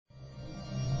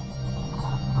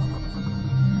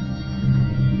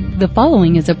The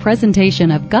following is a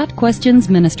presentation of Got Questions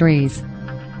Ministries.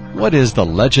 What is the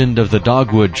legend of the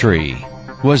dogwood tree?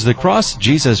 Was the cross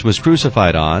Jesus was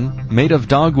crucified on made of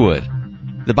dogwood?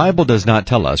 The Bible does not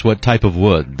tell us what type of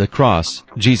wood the cross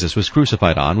Jesus was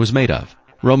crucified on was made of.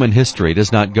 Roman history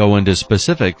does not go into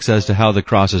specifics as to how the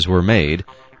crosses were made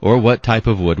or what type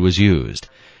of wood was used.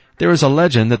 There is a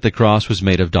legend that the cross was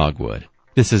made of dogwood.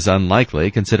 This is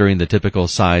unlikely considering the typical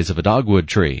size of a dogwood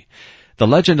tree. The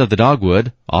legend of the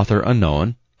dogwood, author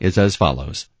unknown, is as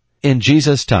follows. In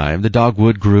Jesus' time, the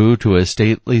dogwood grew to a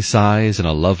stately size and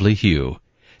a lovely hue.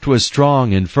 'Twas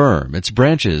strong and firm, its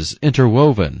branches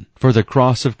interwoven. For the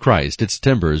cross of Christ its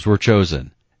timbers were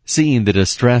chosen. Seeing the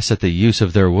distress at the use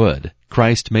of their wood,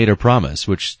 Christ made a promise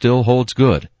which still holds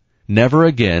good. Never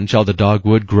again shall the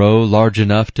dogwood grow large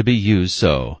enough to be used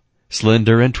so.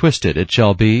 Slender and twisted it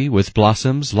shall be, with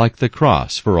blossoms like the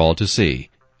cross for all to see.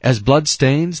 As blood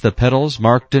stains the petals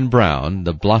marked in brown,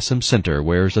 the blossom center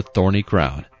wears a thorny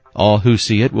crown. All who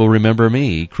see it will remember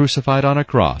me, crucified on a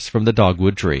cross from the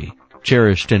dogwood tree.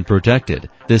 Cherished and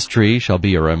protected, this tree shall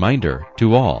be a reminder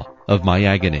to all of my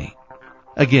agony.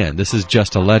 Again, this is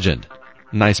just a legend.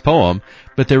 Nice poem,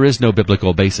 but there is no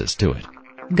biblical basis to it.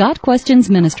 Got Questions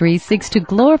Ministries seeks to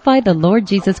glorify the Lord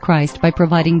Jesus Christ by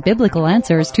providing biblical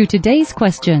answers to today's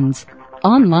questions.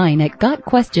 Online at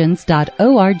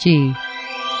gotquestions.org.